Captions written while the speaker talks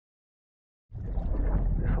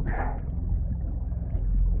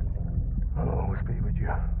with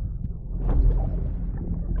you.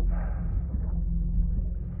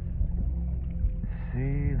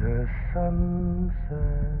 See the sunset,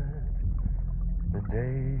 the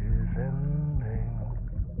day is ending.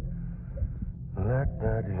 Let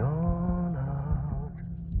that yawn out.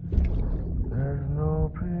 There's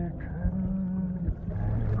no pretending.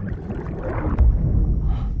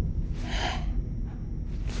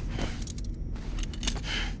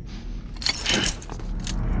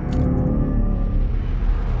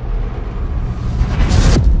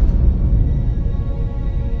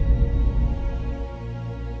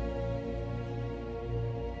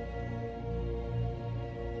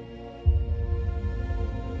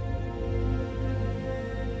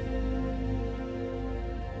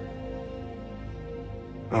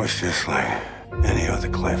 I was just like any other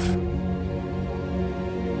cliff.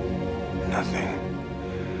 Nothing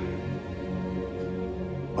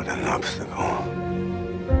but an obstacle.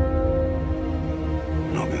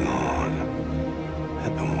 Looking on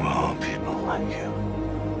at the world people like you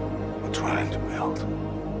were trying to build.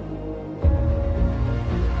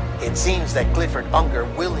 It seems that Clifford Unger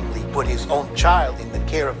willingly put his own child in the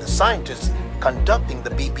care of the scientists conducting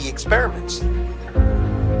the BP experiments.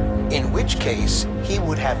 In which case, he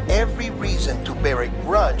would have every reason to bear a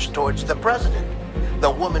grudge towards the president, the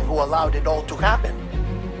woman who allowed it all to happen.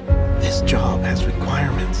 This job has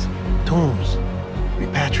requirements. Tombs.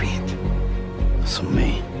 Repatriate. So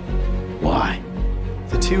me. Why?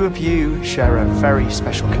 The two of you share a very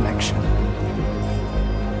special connection.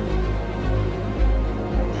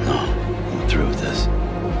 No, I'm through with this.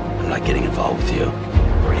 I'm not getting involved with you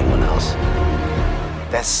or anyone else.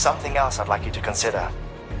 There's something else I'd like you to consider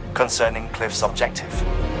concerning Cliff's objective.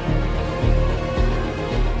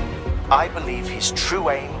 I believe his true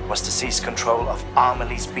aim was to seize control of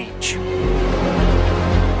Amelie's Beach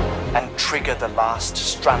and trigger the last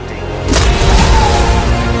Stranding.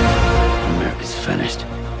 America's finished.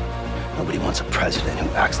 Nobody wants a president who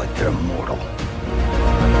acts like they're immortal.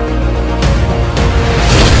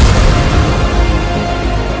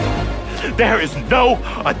 There is no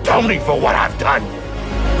atoning for what I've done.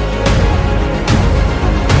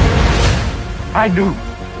 I knew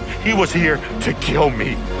he was here to kill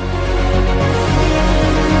me.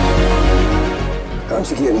 Aren't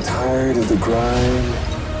you getting tired of the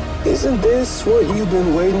grind? Isn't this what you've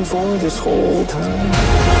been waiting for this whole time?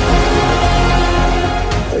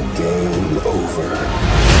 A game over.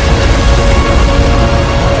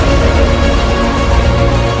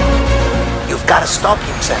 You've got to stop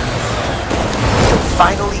him, Sam. He'll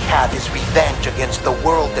finally have his revenge against the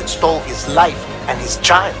world that stole his life and his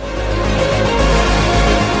child.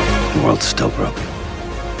 The world's still broken.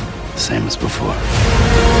 The same as before.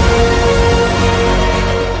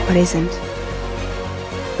 What isn't?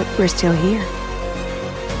 But we're still here.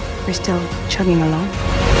 We're still chugging along.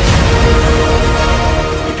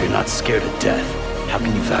 If you're not scared of death, how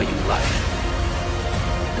can you value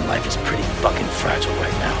life? And life is pretty fucking fragile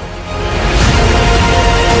right now.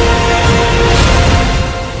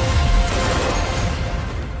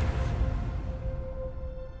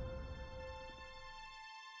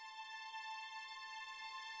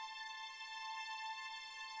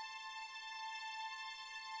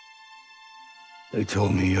 They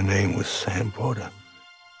told me your name was Sam Porter.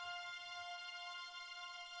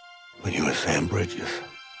 When you were Sam Bridges.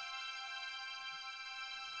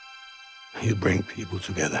 You bring people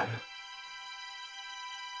together.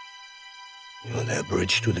 You're their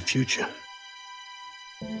bridge to the future.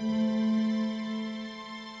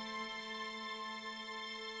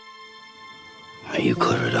 Are you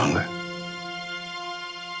Clifford Unger?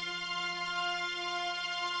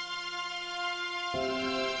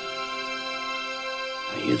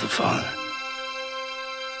 Are you the father?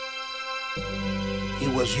 He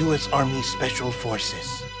was U.S. Army Special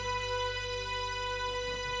Forces.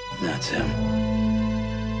 That's him.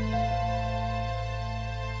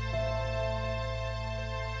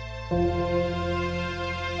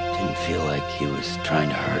 Didn't feel like he was trying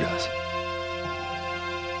to hurt us.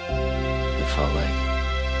 It felt like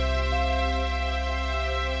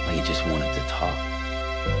he just wanted to talk.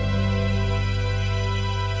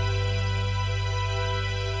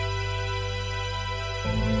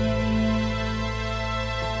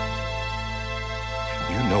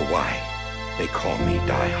 You know why they call me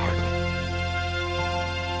Die Hard?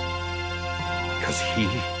 Because he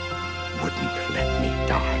wouldn't let me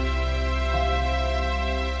die.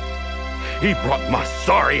 He brought my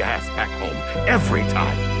sorry ass back home every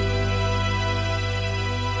time.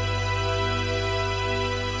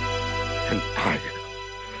 And I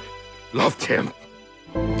loved him.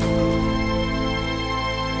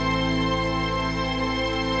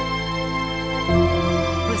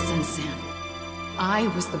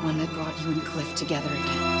 was the one that brought you and Cliff together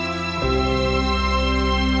again.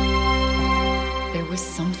 There was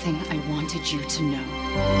something I wanted you to know.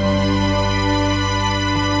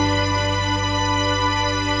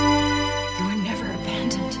 You were never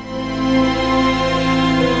abandoned.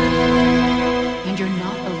 And you're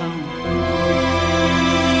not alone.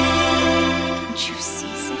 Don't you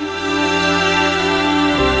see, Sam?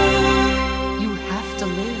 You have to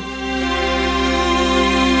live.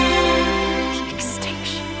 The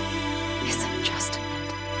extinction isn't just an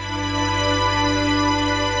end.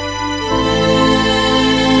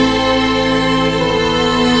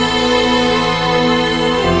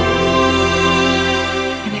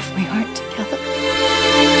 And if we aren't together,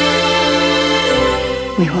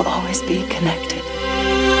 we will always be connected.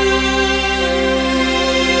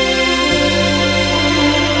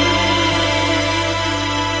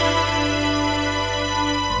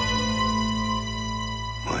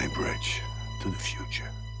 My bridge to the future.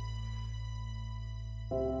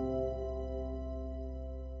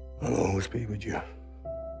 I'll always be with you.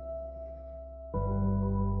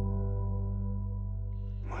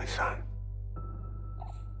 My son.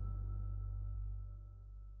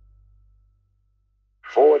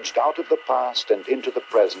 Forged out of the past and into the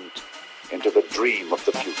present, into the dream of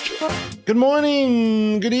the future. Good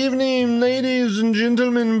morning, good evening, ladies and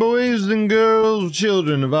gentlemen, boys and girls,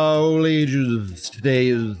 children of all ages. Today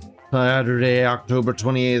is Saturday, October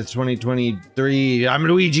 28th, 2023. I'm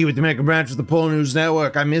Luigi with the American branch of the Pole News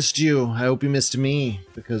Network. I missed you. I hope you missed me,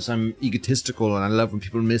 because I'm egotistical and I love when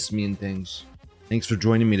people miss me and things. Thanks for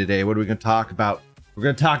joining me today. What are we going to talk about? We're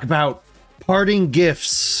going to talk about parting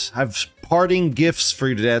gifts. I've parting gifts for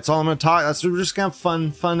you today. That's all I'm going to talk. We're just going to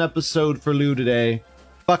have fun episode for Lou today.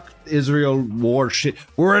 Fuck Israel war shit.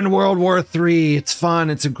 We're in World War III. It's fun.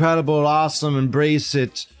 It's incredible. Awesome. Embrace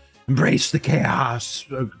it. Embrace the chaos.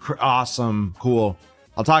 Awesome. Cool.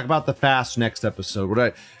 I'll talk about the fast next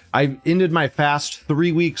episode. I ended my fast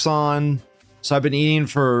 3 weeks on, so I've been eating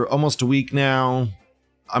for almost a week now.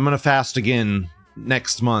 I'm going to fast again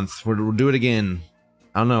next month. We'll do it again.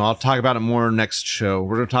 I don't know. I'll talk about it more next show.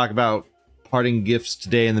 We're going to talk about parting gifts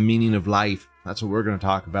today and the meaning of life. That's what we're going to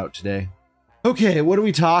talk about today. Okay, what are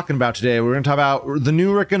we talking about today? We're going to talk about the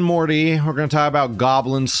new Rick and Morty. We're going to talk about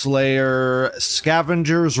Goblin Slayer,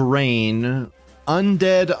 Scavengers Reign,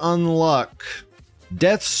 Undead Unluck,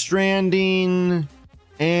 Death Stranding,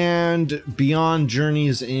 and Beyond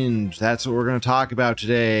Journey's End. That's what we're going to talk about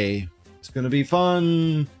today. It's going to be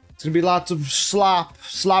fun. It's going to be lots of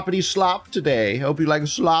sloppity slop today. Hope you like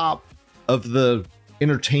slop of the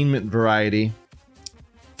entertainment variety.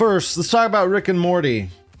 First, let's talk about Rick and Morty.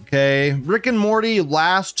 Okay, Rick and Morty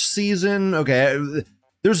last season. Okay,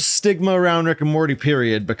 there's stigma around Rick and Morty,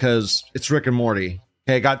 period, because it's Rick and Morty.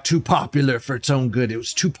 Okay, it got too popular for its own good. It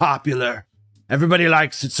was too popular. Everybody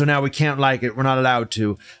likes it, so now we can't like it. We're not allowed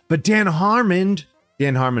to. But Dan Harmon,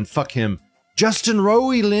 fuck him. Justin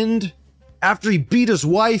Roiland, after he beat his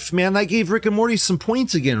wife, man, that gave Rick and Morty some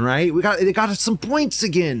points again, right? It got us some points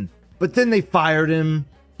again. But then they fired him.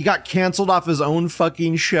 He got canceled off his own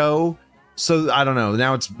fucking show. So I don't know.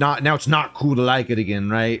 Now it's not cool to like it again,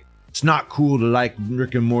 right? It's not cool to like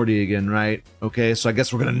Rick and Morty again, right? Okay, so I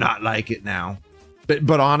guess we're gonna not like it now.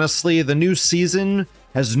 But honestly, the new season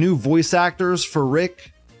has new voice actors for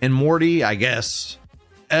Rick and Morty, I guess.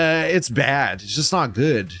 It's bad. It's just not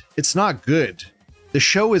good. It's not good. The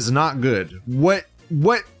show is not good. What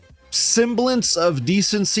semblance of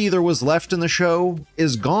decency there was left in the show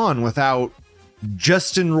is gone without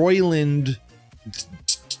Justin Roiland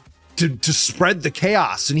to spread the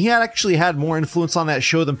chaos. And he actually had more influence on that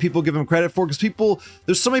show than people give him credit for, because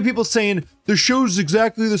there's so many people saying the show's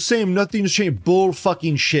exactly the same, nothing's changed. Bull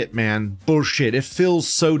fucking shit, man. Bullshit. It feels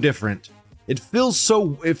so different. It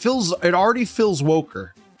already feels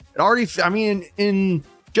woker. In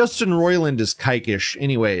Justin Roiland is kike-ish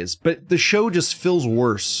anyways, but the show just feels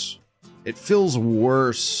worse. It feels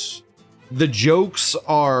worse. The jokes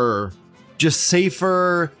are just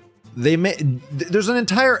safer. There's an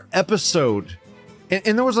entire episode,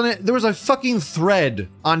 and there was a fucking thread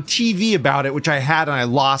on TV about it, which I had and I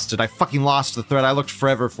lost it. I fucking lost the thread. I looked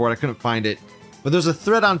forever for it. I couldn't find it. But there's a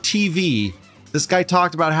thread on TV. This guy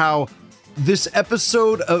talked about how this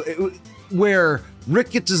episode where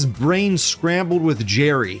Rick gets his brain scrambled with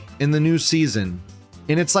Jerry in the new season,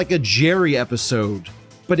 and it's like a Jerry episode,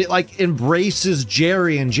 but it like embraces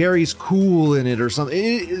Jerry and Jerry's cool in it or something.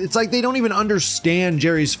 It's like they don't even understand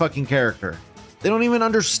Jerry's fucking character. They don't even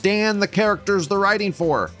understand the characters they're writing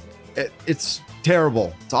for. It's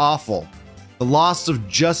terrible. It's awful. The loss of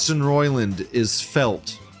Justin Roiland is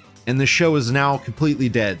felt, and the show is now completely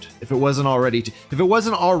dead. If it wasn't already,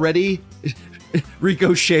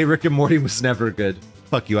 Ricochet, Rick and Morty was never good.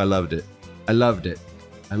 Fuck you, I loved it. I loved it.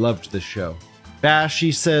 I loved this show.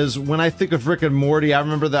 Bashy says, when I think of Rick and Morty, I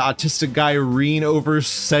remember the autistic guy reeing over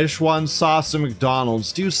Szechuan sauce at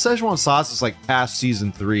McDonald's. Dude, Szechuan sauce is like past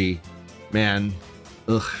season 3. Man.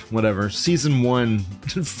 Ugh, whatever. Season 1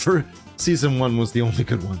 for season 1 was the only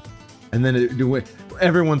good one. And then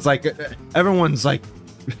everyone's like,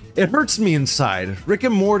 it hurts me inside. Rick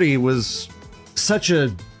and Morty was such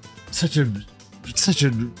a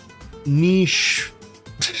niche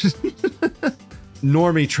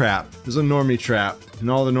normie trap. It was a normie trap,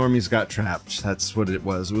 and all the normies got trapped. That's what it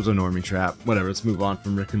was. It was a normie trap. Whatever. Let's move on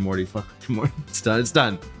from Rick and Morty. Fuck Rick and Morty. It's done. It's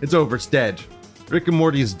done. It's over. It's dead. Rick and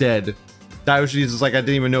Morty is dead. Diogenes is like, I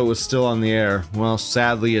didn't even know it was still on the air. Well,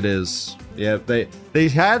 sadly it is. Yeah, they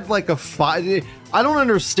had like a 5. I don't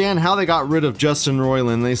understand how they got rid of Justin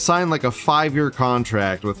Roiland. They signed like a 5-year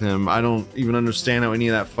contract with him. I don't even understand how any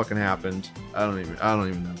of that fucking happened. I don't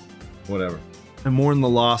even know. Whatever. I mourn the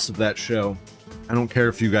loss of that show. I don't care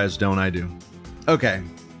if you guys don't, I do. Okay.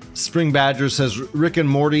 Spring Badger says Rick and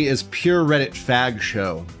Morty is pure Reddit fag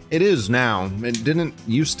show. It is now. It didn't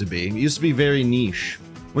used to be. It used to be very niche.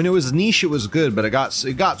 When it was niche, it was good, but it got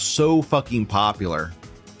so fucking popular.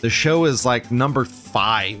 The show is like number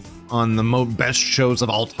 5 on the best shows of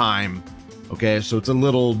all time. Okay, so it's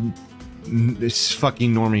it's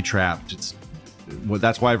fucking normie trapped.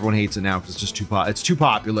 That's why everyone hates it now, because it's too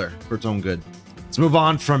popular for its own good. Let's move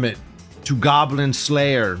on from it to Goblin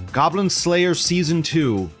Slayer. Goblin Slayer season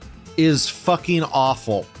 2 is fucking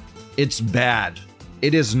awful. It's bad.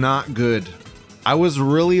 It is not good. I was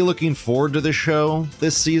really looking forward to the show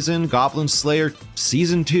this season. Goblin Slayer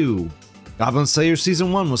season 2. Goblin Slayer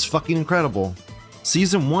season 1 was fucking incredible.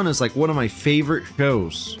 Season 1 is like one of my favorite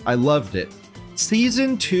shows. I loved it.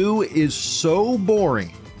 Season 2 is so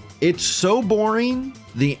boring. It's so boring.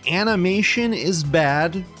 The animation is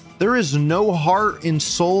bad. There is no heart and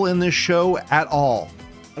soul in this show at all.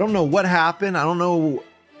 I don't know what happened. I don't know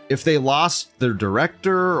if they lost their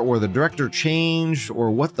director or the director changed or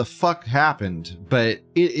what the fuck happened, but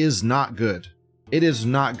it is not good. It is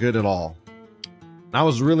not good at all. I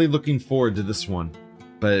was really looking forward to this one,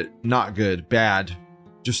 but not good, bad.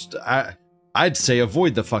 Just I'd say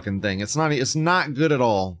avoid the fucking thing. It's not good at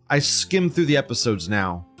all. I skimmed through the episodes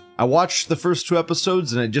now. I watched the first 2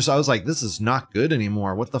 episodes and I was like, this is not good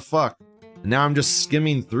anymore. What the fuck? And now I'm just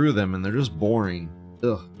skimming through them and they're just boring.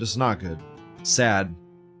 Ugh, just not good. Sad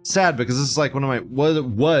because this is like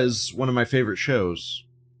was one of my favorite shows.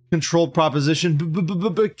 Controlled Proposition,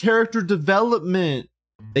 character development.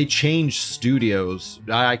 They changed studios.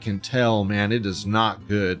 I can tell, man, it is not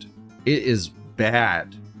good. It is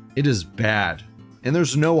bad. It is bad. And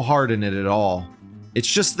there's no heart in it at all. It's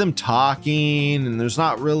just them talking, and there's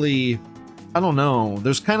not really, I don't know.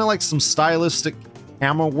 There's kind of like some stylistic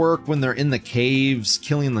camera work when they're in the caves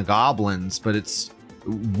killing the goblins, but it's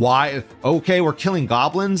why? Okay, we're killing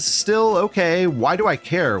goblins still? Okay, why do I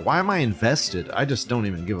care? Why am I invested? I just don't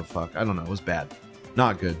even give a fuck. I don't know. It was bad.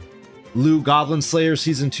 Not good. Lou, Goblin Slayer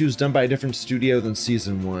season 2 is done by a different studio than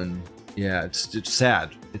season 1. Yeah, it's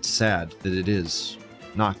sad. It's sad that it is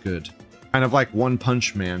not good. Kind of like One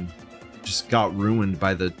Punch Man. Just got ruined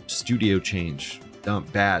by the studio change. Dumb,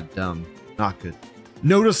 bad, dumb, not good.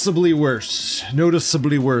 Noticeably worse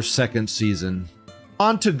second season.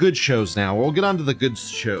 On to good shows now. We'll get on to the good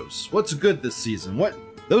shows. What's good this season?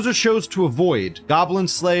 Those are shows to avoid. Goblin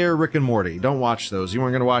Slayer, Rick and Morty. Don't watch those. You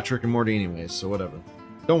weren't gonna watch Rick and Morty anyways, so whatever.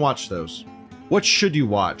 Don't watch those. What should you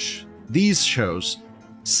watch? These shows.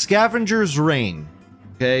 Scavengers Reign.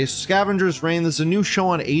 Okay, Scavengers Reign. There's a new show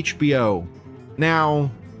on HBO.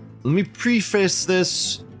 Now, let me preface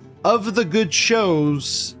this. Of the good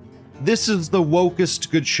shows, this is the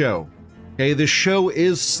wokest good show. Okay, the show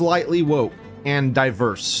is slightly woke and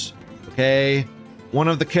diverse. Okay, one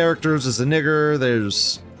of the characters is a nigger.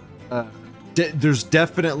 There's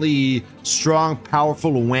definitely strong,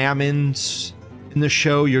 powerful whammons in the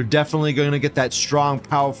show. You're definitely going to get that strong,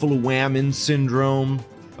 powerful whammon syndrome.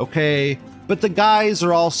 Okay, but the guys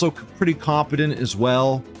are also pretty competent as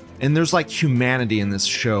well. And there's like humanity in this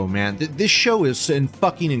show, man. This show is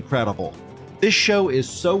fucking incredible. This show is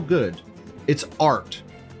so good. It's art.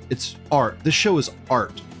 It's art. This show is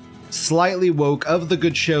art. Slightly woke. Of the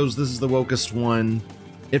good shows, this is the wokest one.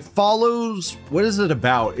 It follows, what is it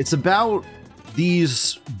about? It's about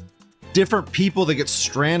these different people that get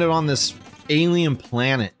stranded on this alien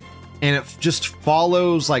planet. And it just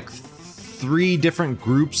follows like 3 different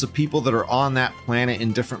groups of people that are on that planet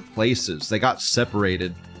in different places. They got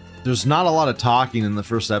separated. there's not a lot of talking in the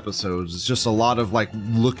first episodes. It's just a lot of like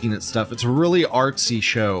looking at stuff. It's a really artsy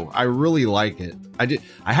show. I really like it.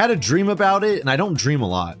 I had a dream about it, and I don't dream a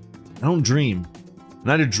lot. I don't dream. And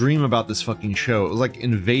I had a dream about this fucking show. It was like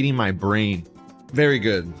invading my brain. Very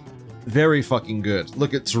good. Very fucking good.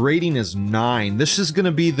 Look, its rating is 9. This is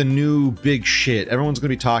gonna be the new big shit. Everyone's gonna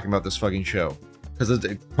be talking about this fucking show. Because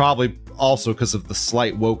it probably also because of the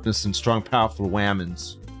slight wokeness and strong, powerful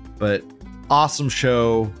whammons. But awesome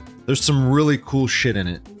show. There's some really cool shit in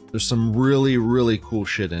it. There's some really, really cool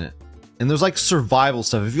shit in it. And there's like survival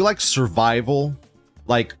stuff. If you like survival,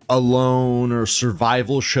 like Alone or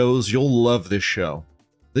survival shows, you'll love this show.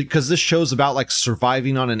 Because this show's about like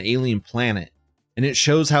surviving on an alien planet. And it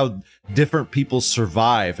shows how different people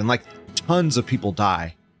survive. And like tons of people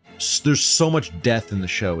die. There's so much death in the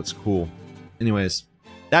show. It's cool. Anyways,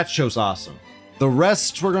 that show's awesome. The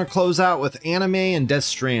rest we're going to close out with anime and Death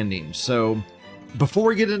Stranding. So before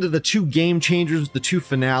we get into the 2 game changers, the 2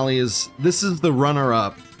 finales, this is the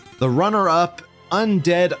runner-up. The runner-up,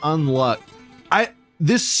 Undead, Unluck.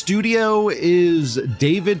 This studio is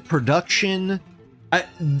David Production.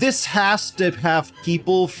 This has to have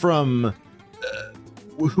people from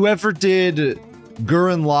whoever did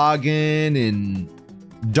Gurren Lagann and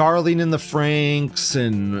Darling in the Franxx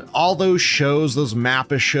and all those shows, those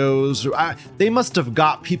Mappa shows. They must have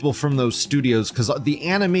got people from those studios because the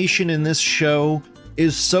animation in this show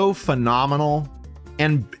is so phenomenal.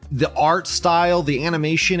 And the art style, the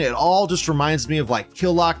animation, it all just reminds me of like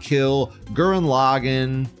Kill La Kill, Gurren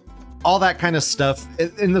Lagann, all that kind of stuff.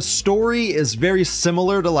 And the story is very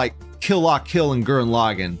similar to like Kill La Kill and Gurren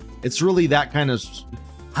Lagann. It's really that kind of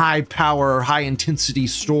high power, high intensity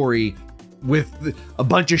story with a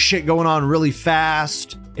bunch of shit going on really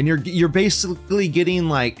fast, and you're basically getting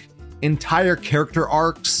like entire character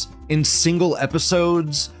arcs in single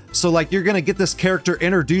episodes. So like you're gonna get this character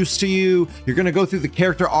introduced to you, you're gonna go through the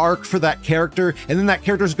character arc for that character, and then that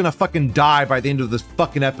character's gonna fucking die by the end of this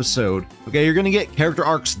fucking episode. Okay, you're gonna get character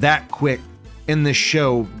arcs that quick in this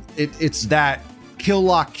show. It's that Kill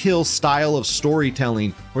La Kill style of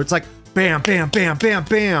storytelling where it's like bam, bam, bam, bam,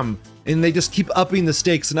 bam. And they just keep upping the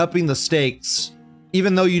stakes and upping the stakes,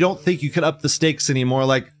 even though you don't think you can up the stakes anymore.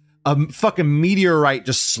 Like a fucking meteorite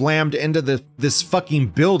just slammed into this fucking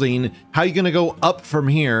building. How you gonna go up from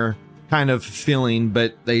here? Kind of feeling,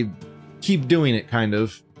 but they keep doing it. Kind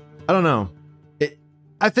of. I don't know.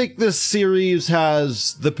 I think this series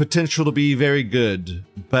has the potential to be very good,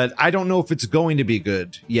 but I don't know if it's going to be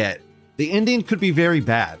good yet. The ending could be very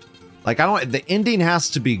bad. Like the ending has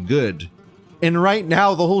to be good. And right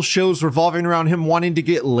now, the whole show's revolving around him wanting to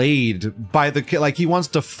get laid by the kid. Like, he wants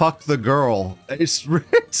to fuck the girl. It's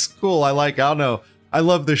cool. I don't know. I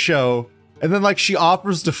love the show. And then, like, she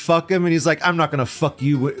offers to fuck him, and he's like, I'm not gonna fuck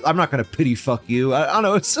you. I'm not gonna pity fuck you. I don't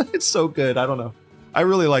know. It's so good. I don't know. I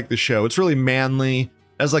really like the show. It's really manly. It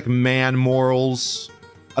has, like, man morals.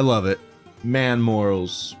 I love it. Man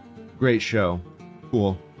morals. Great show.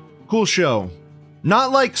 Cool. Cool show.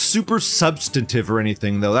 Not like super substantive or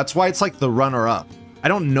anything though. That's why it's like the runner-up. I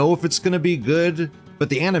don't know if it's gonna be good, but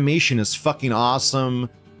the animation is fucking awesome.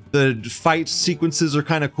 The fight sequences are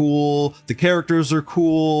kind of cool. The characters are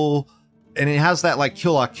cool. And it has that like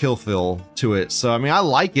Kill La Kill feel to it. So I mean, I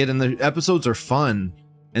like it, and the episodes are fun.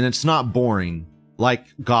 And it's not boring. Like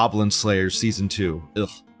Goblin Slayer Season 2. Ugh,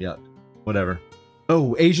 yuck. Whatever.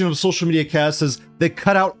 Oh, Agent of Social Media Cast says they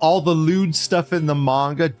cut out all the lewd stuff in the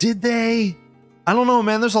manga. Did they? I don't know,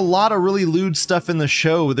 man. There's a lot of really lewd stuff in the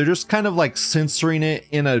show. They're just kind of like censoring it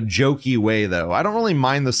in a jokey way, though. I don't really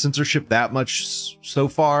mind the censorship that much so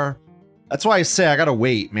far. That's why I say I gotta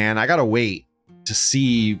wait, man. I gotta wait to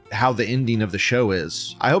see how the ending of the show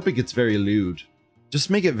is. I hope it gets very lewd. Just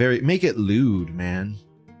make it lewd, man.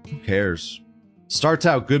 Who cares? Starts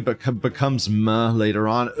out good, but becomes meh later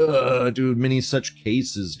on. Ugh, dude, many such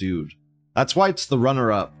cases, dude. That's why it's the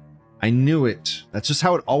runner-up. I knew it. That's just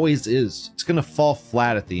how it always is. It's gonna fall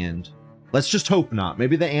flat at the end. Let's just hope not.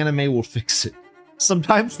 Maybe the anime will fix it.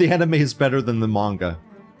 Sometimes the anime is better than the manga.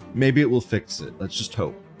 Maybe it will fix it. Let's just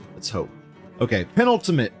hope. Let's hope. Okay,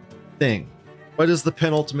 penultimate thing. What is the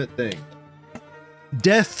penultimate thing?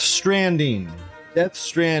 Death Stranding. Death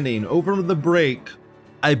Stranding. Over the break,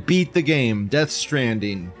 I beat the game. Death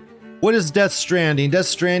Stranding. What is Death Stranding? Death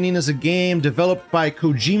Stranding is a game developed by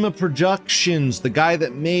Kojima Productions, the guy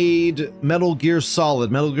that made Metal Gear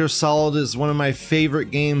Solid. Metal Gear Solid is one of my favorite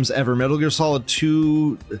games ever. Metal Gear Solid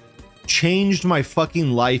 2 changed my fucking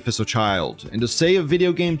life as a child. And to say a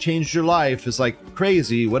video game changed your life is like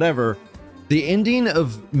crazy, whatever. The ending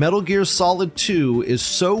of Metal Gear Solid 2 is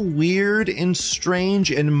so weird and strange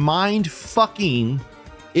and mind-fucking.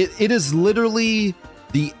 It is literally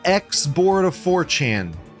The X board of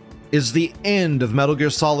 4chan is the end of Metal Gear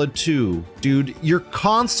Solid 2. Dude, your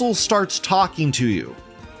console starts talking to you.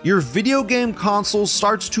 Your video game console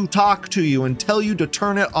starts to talk to you and tell you to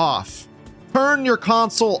turn it off. Turn your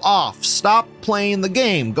console off. Stop playing the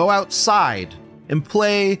game. Go outside and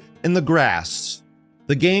play in the grass.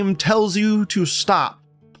 The game tells you to stop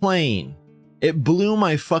playing. It blew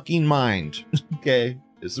my fucking mind. Okay,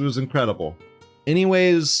 this was incredible.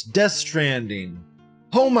 Anyways, Death Stranding.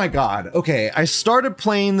 Oh my god. Okay, I started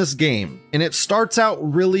playing this game and it starts out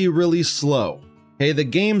really, really slow. Okay, the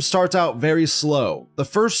game starts out very slow. The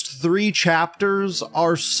first 3 chapters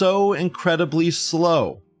are so incredibly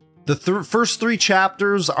slow. The first 3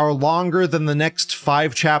 chapters are longer than the next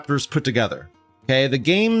 5 chapters put together. Okay, the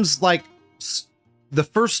game's like, the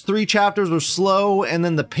first 3 chapters are slow and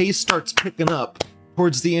then the pace starts picking up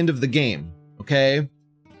towards the end of the game. Okay?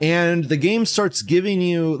 And the game starts giving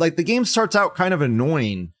you, like, the game starts out kind of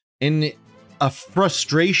annoying and a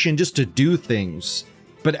frustration just to do things.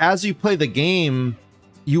 But as you play the game,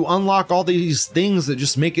 you unlock all these things that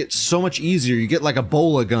just make it so much easier. You get like a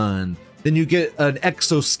bola gun, then you get an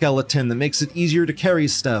exoskeleton that makes it easier to carry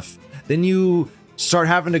stuff. Then you start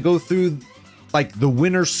having to go through like the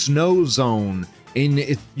winter snow zone,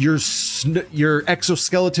 and your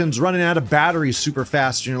exoskeleton's running out of batteries super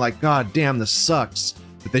fast, and you're like, God damn, this sucks.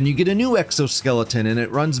 But then you get a new exoskeleton and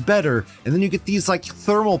it runs better, and then you get these like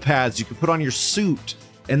thermal pads you can put on your suit,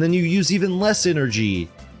 and then you use even less energy,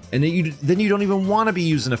 and then you don't even want to be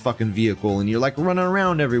using a fucking vehicle, and you're like running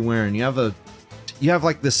around everywhere, and you have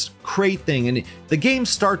like this crate thing, and the game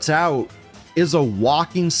starts out is a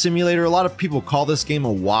walking simulator. A lot of people call this game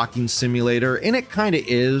a walking simulator, and it kind of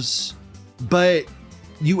is, but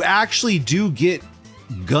you actually do get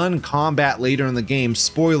gun combat later in the game.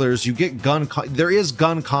 Spoilers, you get there is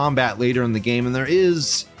gun combat later in the game,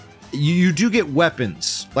 and you do get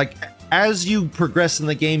weapons. Like, as you progress in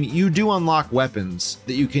the game, you do unlock weapons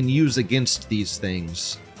that you can use against these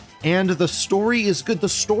things. And the story is good. The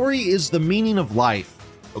story is the meaning of life.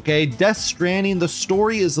 Okay, Death Stranding, the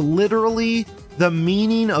story is literally the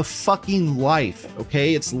meaning of fucking life.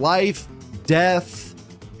 Okay, it's life, death,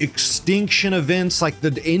 extinction events, like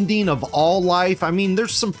the ending of all life. I mean,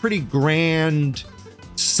 there's some pretty grand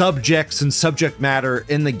subjects and subject matter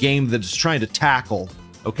in the game that it's trying to tackle,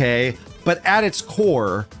 okay? But at its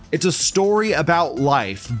core, it's a story about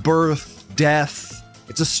life, birth, death.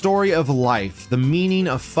 It's a story of life, the meaning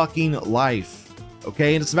of fucking life,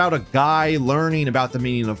 okay? And it's about a guy learning about the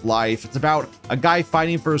meaning of life. It's about a guy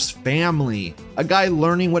fighting for his family, a guy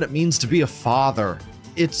learning what it means to be a father.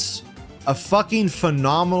 It's a fucking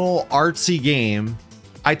phenomenal artsy game.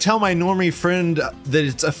 I tell my normie friend that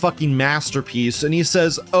it's a fucking masterpiece, and he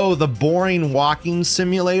says, oh, the boring walking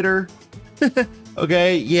simulator?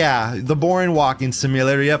 Okay, yeah, the boring walking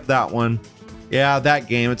simulator, yep, that one. Yeah, that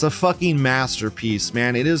game, it's a fucking masterpiece,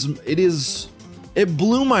 man. It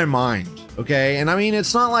blew my mind, okay? And I mean,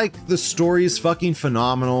 it's not like the story's fucking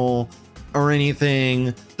phenomenal or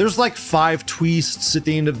anything. There's like 5 twists at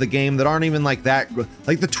the end of the game that aren't even like that.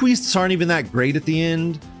 Like, the twists aren't even that great at the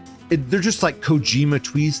end. They're just like Kojima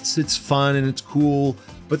twists. It's fun and it's cool,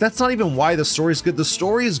 but that's not even why the story's good. The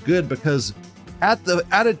story is good because at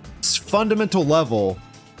its fundamental level,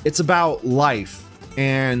 it's about life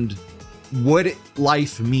and what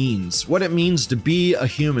life means, what it means to be a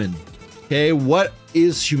human. Okay, what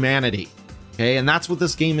is humanity? Okay, and that's what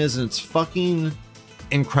this game is, and it's fucking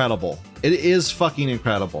incredible. It is fucking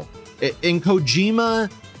incredible. In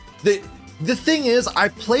Kojima, the thing is, I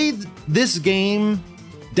played this game,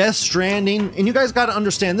 Death Stranding, and you guys got to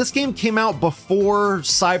understand, this game came out before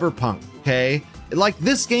Cyberpunk, okay? Like,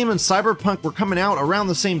 this game and Cyberpunk were coming out around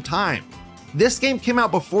the same time. This game came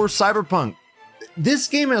out before Cyberpunk. This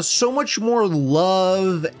game has so much more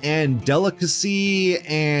love and delicacy,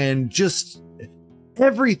 and just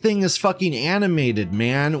everything is fucking animated,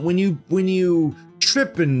 man. When you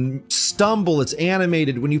trip and stumble, it's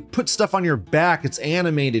animated. When you put stuff on your back, it's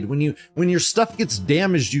animated. When your stuff gets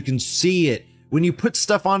damaged, you can see it. When you put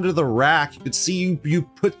stuff onto the rack, you can see you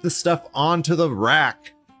put the stuff onto the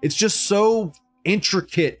rack. It's just so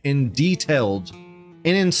intricate and detailed. And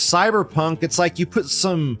in Cyberpunk, it's like you put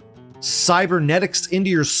some cybernetics into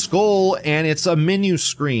your skull and it's a menu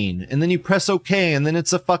screen, and then you press OK, and then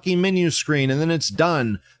it's a fucking menu screen, and then it's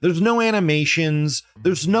done. There's no animations,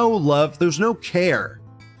 there's no love, there's no care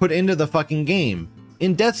put into the fucking game.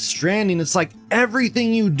 In Death Stranding, it's like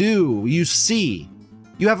everything you do, you see.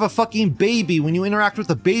 You have a fucking baby. When you interact with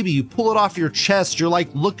a baby, you pull it off your chest, you're like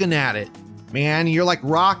looking at it, man, you're like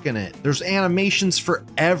rocking it. There's animations for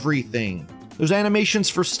everything. There's animations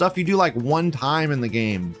for stuff you do like one time in the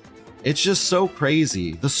game. It's just so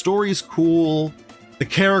crazy. The story's cool. The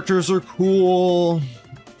characters are cool.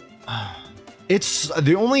 It's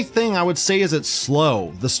the only thing I would say is it's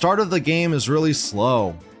slow. The start of the game is really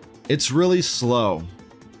slow. It's really slow.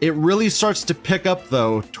 It really starts to pick up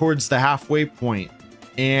though towards the halfway point.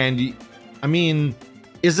 And I mean,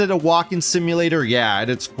 is it a walking simulator? Yeah, at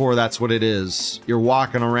its core, that's what it is. You're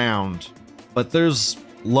walking around, but there's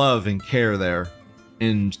love and care there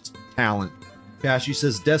and talent. Cashy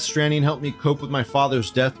says, Death Stranding helped me cope with my father's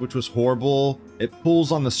death, which was horrible. It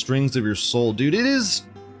pulls on the strings of your soul. Dude, it is,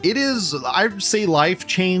 I'd say,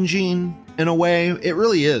 life-changing in a way. It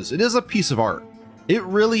really is. It is a piece of art. It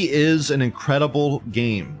really is an incredible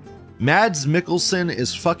game. Mads Mikkelsen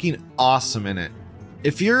is fucking awesome in it.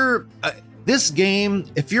 If you're, this game,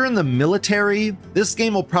 if you're in the military, this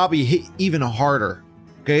game will probably hit even harder.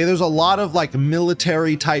 Okay, there's a lot of like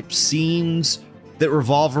military type scenes that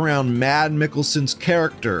revolve around Mads Mikkelsen's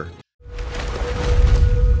character.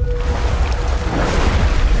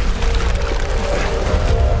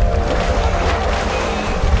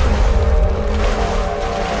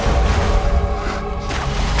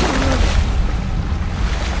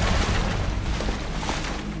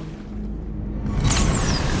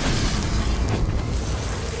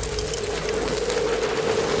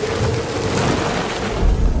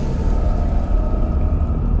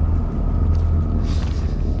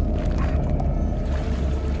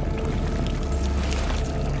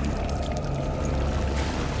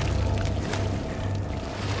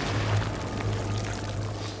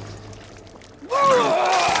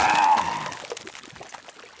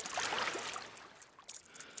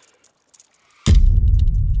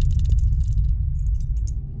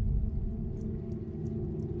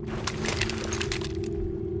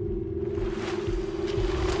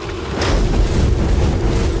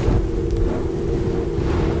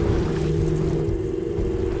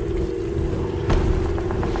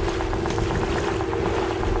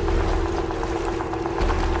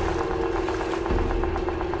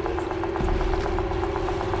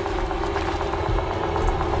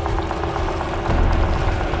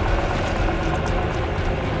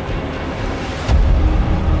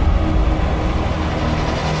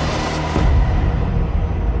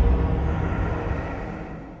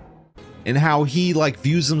 And how he like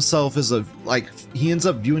views himself as a, like, he ends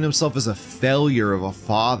up viewing himself as a failure of a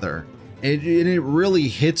father. And it really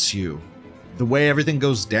hits you. The way everything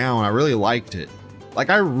goes down, I really liked it. Like,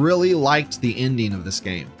 I really liked the ending of this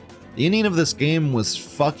game. The ending of this game was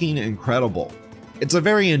fucking incredible. It's a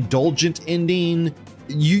very indulgent ending.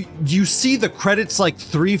 You see the credits like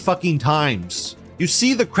 3 fucking times. You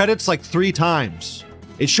see the credits like 3 times.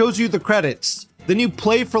 It shows you the credits. Then you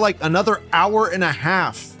play for like another hour and a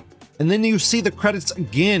half. And then you see the credits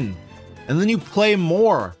again. And then you play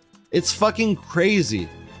more. It's fucking crazy.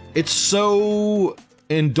 It's so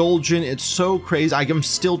indulgent. It's so crazy. I'm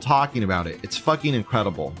still talking about it. It's fucking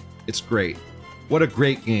incredible. It's great. What a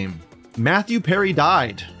great game. Matthew Perry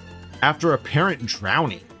died after apparent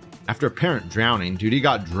drowning. Dude, he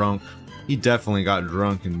got drunk. He definitely got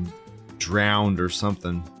drunk and drowned or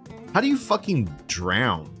something. How do you fucking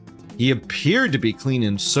drown? He appeared to be clean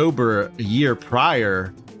and sober a year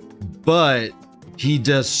prior, but he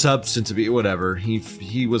does substance abuse, whatever.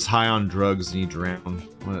 He was high on drugs and he drowned.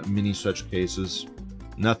 Many such cases.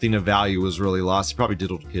 Nothing of value was really lost. He probably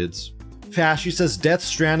diddled kids. Fashy says Death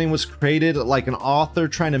Stranding was created like an author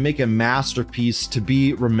trying to make a masterpiece to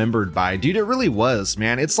be remembered by. Dude, it really was,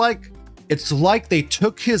 man. It's like they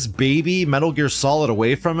took his baby Metal Gear Solid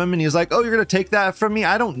away from him and he's like, oh, you're gonna take that from me?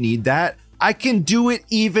 I don't need that. I can do it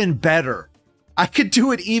even better. I could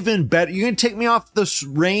do it even better. You're gonna take me off the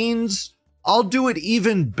reins? I'll do it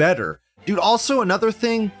even better. Dude, also another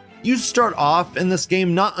thing, you start off in this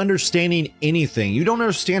game not understanding anything. You don't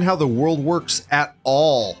understand how the world works at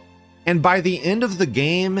all. And by the end of the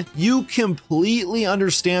game, you completely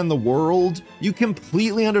understand the world. You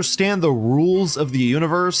completely understand the rules of the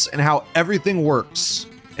universe and how everything works.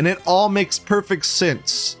 And it all makes perfect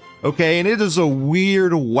sense. Okay, and it is a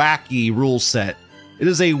weird, wacky rule set. It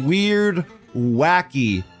is a weird,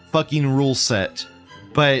 wacky fucking rule set.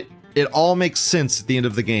 But it all makes sense at the end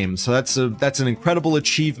of the game. So that's an incredible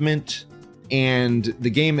achievement. And the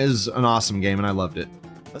game is an awesome game and I loved it.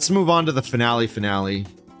 Let's move on to the finale.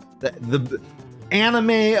 The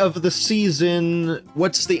anime of the season.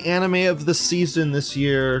 What's the anime of the season this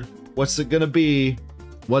year? What's it gonna be?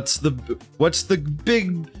 What's the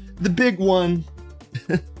big one?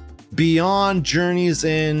 Beyond Journey's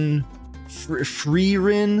End.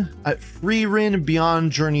 Frieren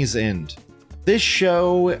Beyond Journey's End. This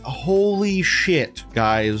show, holy shit,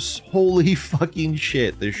 guys. Holy fucking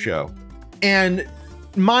shit, this show. And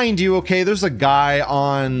mind you, okay, there's a guy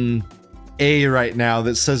on A right now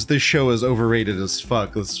that says this show is overrated as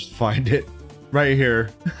fuck. Let's find it right here.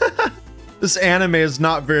 This anime is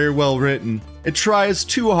not very well written. It tries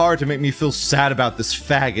too hard to make me feel sad about this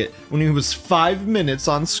faggot when he was 5 minutes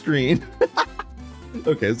on screen.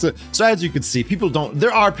 Okay, so as you can see,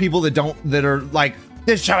 there are people that are like,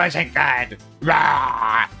 this show isn't good.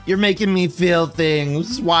 Rah! You're making me feel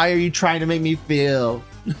things. Why are you trying to make me feel?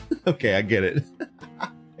 Okay, I get it.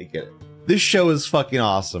 I get it. This show is fucking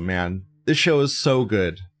awesome, man. This show is so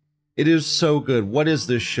good. It is so good. What is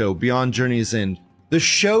this show? Beyond Journey's End. The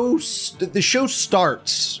show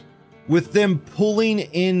starts with them pulling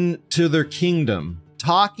into their kingdom,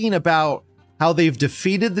 talking about how they've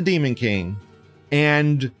defeated the Demon King,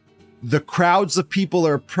 and the crowds of people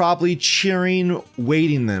are probably cheering,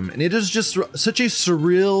 waiting them. And it is just such a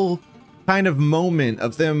surreal kind of moment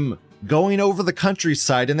of them going over the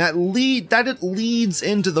countryside, and that it leads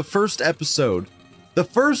into the first episode. The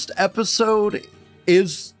first episode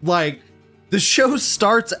is like, the show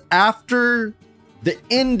starts after the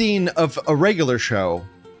ending of a regular show,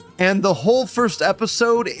 and the whole first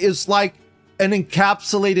episode is like an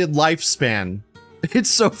encapsulated lifespan. It's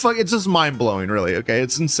so it's just mind-blowing, really, okay?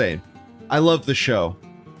 It's insane. I love the show.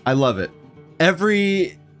 I love it.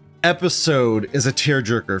 Every episode is a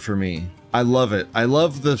tearjerker for me. I love it. I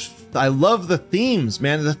love the themes,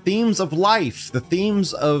 man. The themes of life. The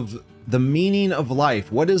themes of the meaning of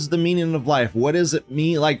life. What is the meaning of life? What does it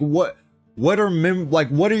mean? Like, what are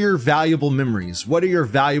your valuable memories? What are your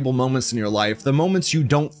valuable moments in your life? The moments you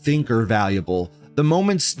don't think are valuable. The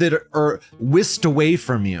moments that are whisked away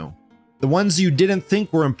from you. The ones you didn't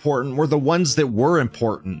think were important were the ones that were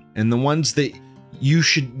important, and the ones that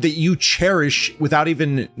you cherish without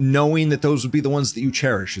even knowing that those would be the ones that you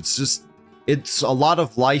cherish. It's a lot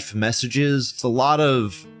of life messages. It's a lot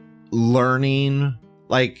of learning.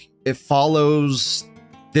 Like, it follows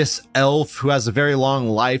this elf who has a very long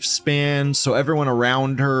lifespan, so everyone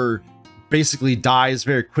around her basically dies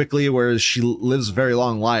very quickly, whereas she lives a very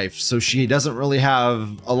long life, so she doesn't really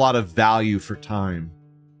have a lot of value for time.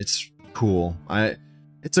 It's cool.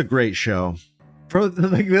 It's a great show.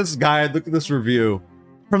 Like, this guy, look at this review.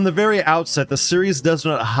 From the very outset, the series does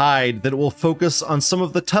not hide that it will focus on some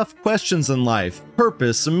of the tough questions in life: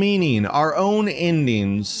 purpose, meaning, our own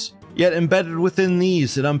endings. Yet embedded within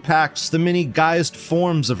these, it unpacks the many guised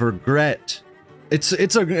forms of regret. It's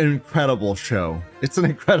an incredible show. It's an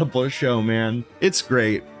incredible show, man. It's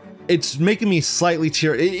great. It's making me slightly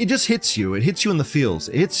tear. It just hits you. It hits you in the feels.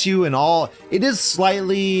 It hits you in all. It is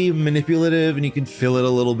slightly manipulative, and you can feel it a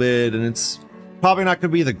little bit, and it's probably not going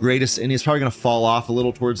to be the greatest ending. It's probably going to fall off a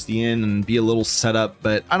little towards the end and be a little setup,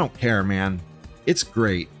 but I don't care, man. It's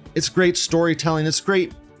great. It's great storytelling. It's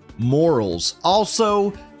great morals.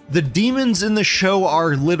 Also, the demons in the show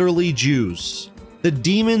are literally Jews. The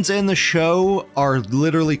demons in the show are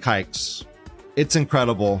literally kikes. It's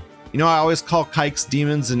incredible. You know, I always call kikes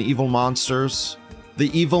demons and evil monsters. The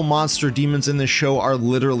evil monster demons in the show are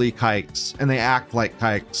literally kikes, and they act like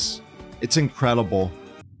kikes. It's incredible.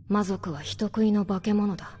 魔族は人食いの化け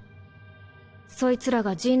物だ。そいつら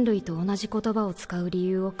が人類と同じ言葉を使う理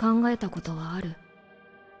由を考えたことはある。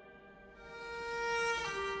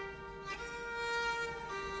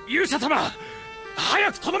勇者様、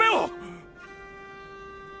早くとどめを。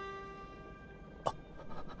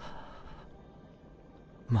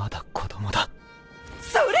まだ子供だ。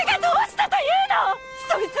それがどうしたというの？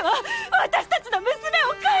そいつは私たちの娘を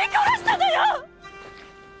食い殺したのよ。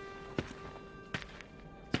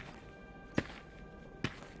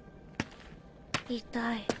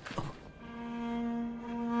痛い。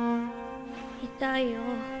痛いよ。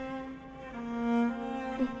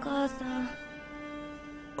お母さん。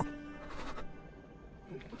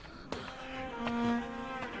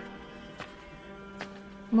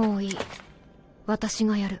もういい。私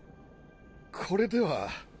がやる。これでは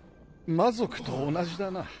魔族と同じ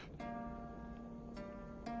だな。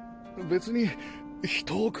別に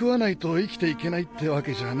人を食わないと生きていけないってわ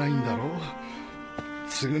けじゃないんだろう。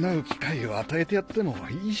償う機会を与えてやっても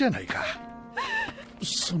いいじゃないか。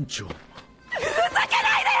村長。ふざけな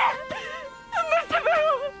いで！娘を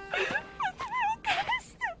返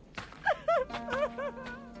して。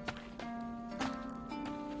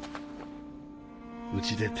う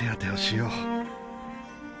ちで手当てをしよう。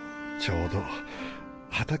ちょうど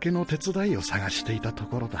畑の手伝いを探していたと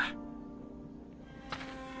ころだ。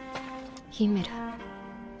ヒンメル、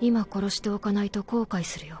今殺しておかないと後悔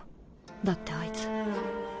するよ。だってあいつ。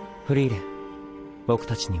フリーレン、僕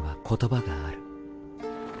たちには言葉がある。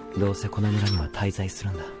どうせこの村には滞在する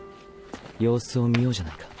んだ。様子を見ようじゃな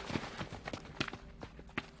いか。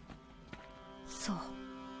そう。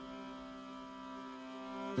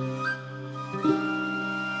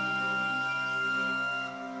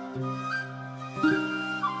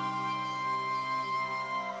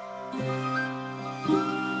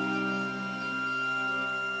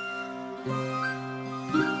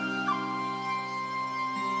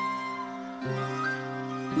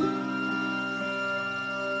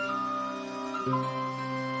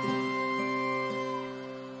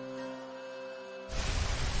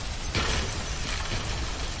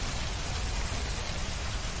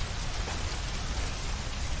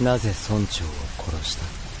なぜ村長を殺した？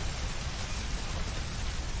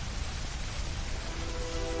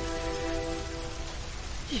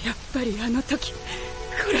やっぱりあの時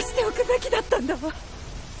殺しておくべきだったんだわ。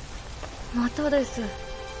またです。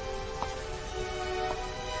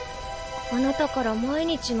あなたから毎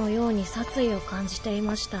日のように殺意を感じてい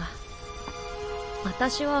ました。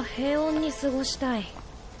私は平穏に過ごしたい。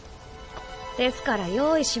ですから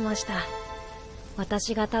用意しました。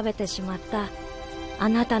私が食べてしまったあ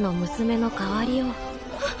なたの娘の代わりを。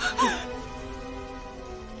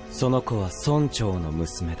その子は村長の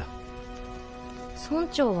娘だ。村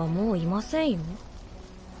長はもういませんよ。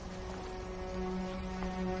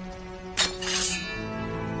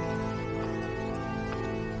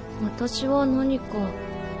私は何か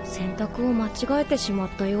選択を間違えてしまっ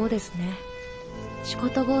たようですね。仕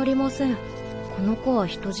方がありません。この子は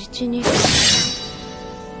人質に。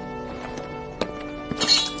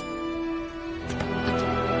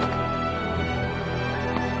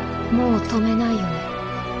もう止めないよね。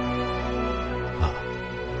あ、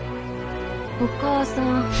お母さん。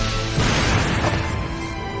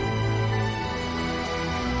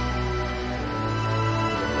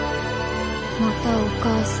またお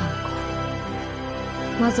母さんか。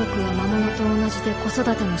魔族は魔物と同じで子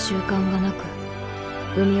育ての習慣がなく、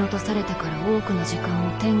産み落とされてから多くの時間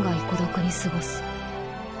を天涯孤独に過ごす。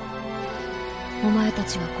お前た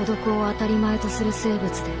ちは孤独を当たり前とする生物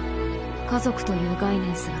で、家族という概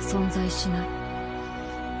念すら存在しない。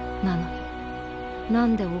なのに、な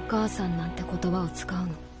んでお母さんなんて言葉を使う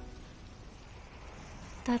の？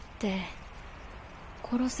だって、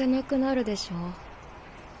殺せなくなるでし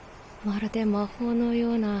ょ。まるで魔法の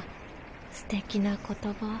ような素敵な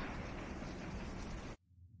言葉。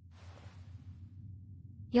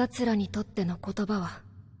奴らにとっての言葉は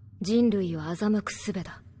人類を欺く術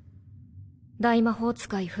だ。大魔法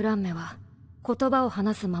使いフランメは言葉を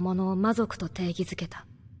話す魔物を魔族と定義づけた。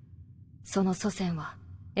その祖先は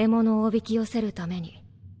獲物をおびき寄せるために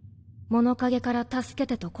物陰から助け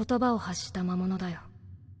てと言葉を発した魔物だよ。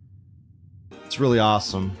 It's really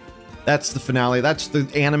awesome. That's the finale. That's the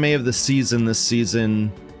anime of the season this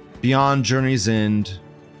season. Beyond Journey's End.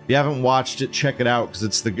 If you haven't watched it, check it out because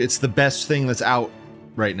it's the best thing that's out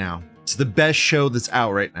right now. It's the best show that's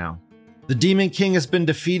out right now. The Demon King has been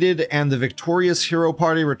defeated and the victorious hero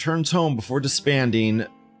party returns home before disbanding.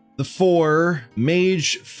 The four,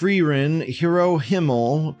 Mage Frieren, Hero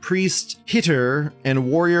Himmel, Priest Hitter, and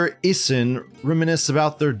Warrior Isin reminisce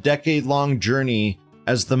about their decade-long journey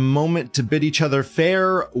as the moment to bid each other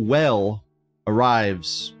farewell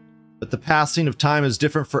arrives. But the passing of time is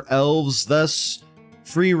different for elves, thus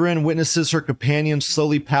Frieren witnesses her companions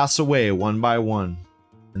slowly pass away one by one.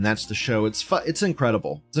 And that's the show. It's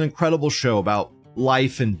incredible. It's an incredible show about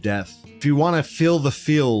life and death. If you want to feel the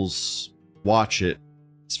feels, watch it.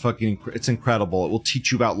 It's incredible. It will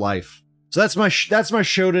teach you about life. So that's my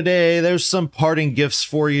show today. There's some parting gifts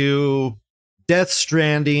for you. Death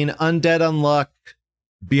Stranding, Undead, Unluck,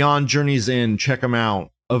 Beyond Journey's End. Check them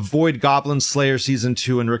out. Avoid Goblin Slayer Season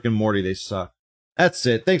 2 and Rick and Morty. They suck. That's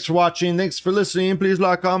it. Thanks for watching. Thanks for listening. Please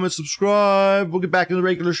like, comment, subscribe. We'll get back into the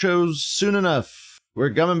regular shows soon enough.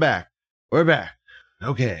 We're coming back. We're back.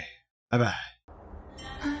 Okay. Bye-bye.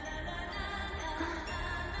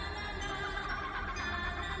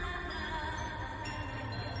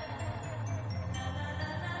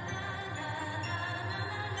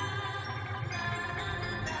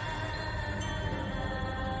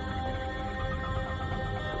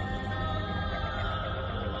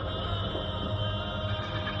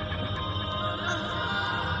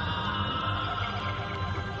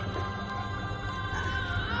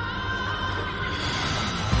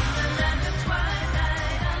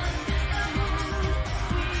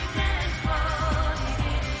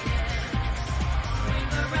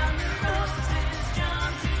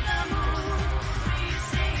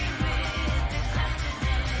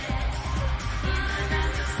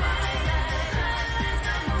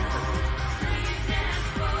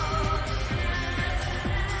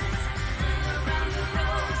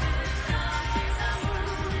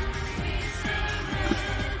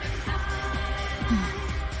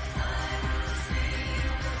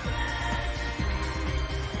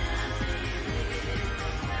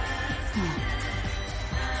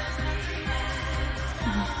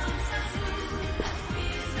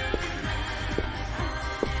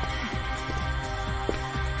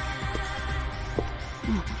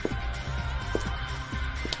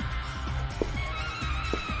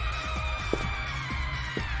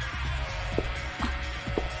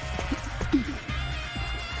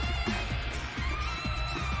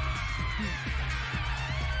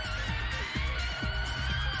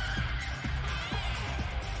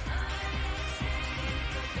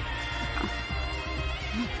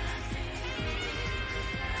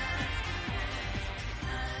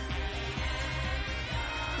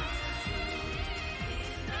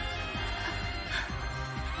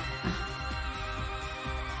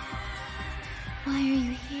 Why are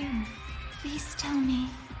you here? Please tell me.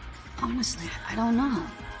 Honestly, I don't know.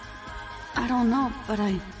 I don't know, but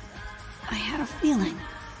I had a feeling.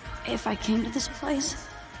 If I came to this place,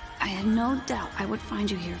 I had no doubt I would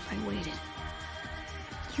find you here if I waited.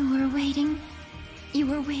 You were waiting? You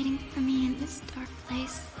were waiting for me in this dark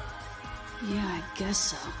place? Yeah, I guess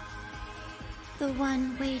so. The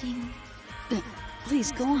one waiting.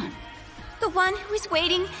 Please, go on. The one who was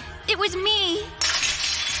waiting, it was me!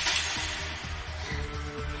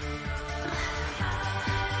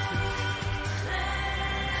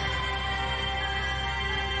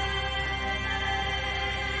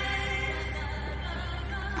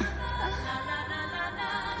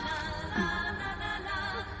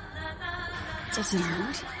 Does it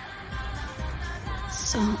hurt?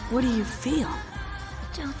 So, what do you feel?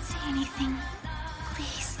 Don't say anything.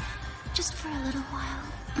 Please. Just for a little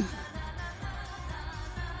while.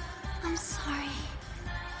 I'm sorry.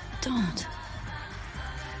 Don't.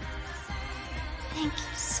 Thank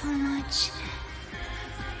you so much.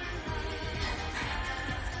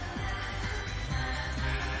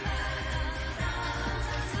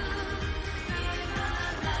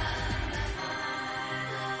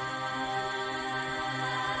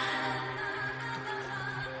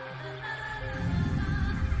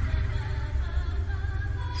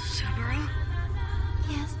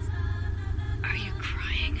 Yes. Are you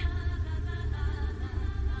crying?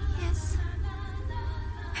 Yes.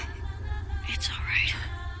 It's all right.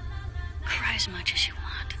 Cry as much as you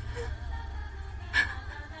want.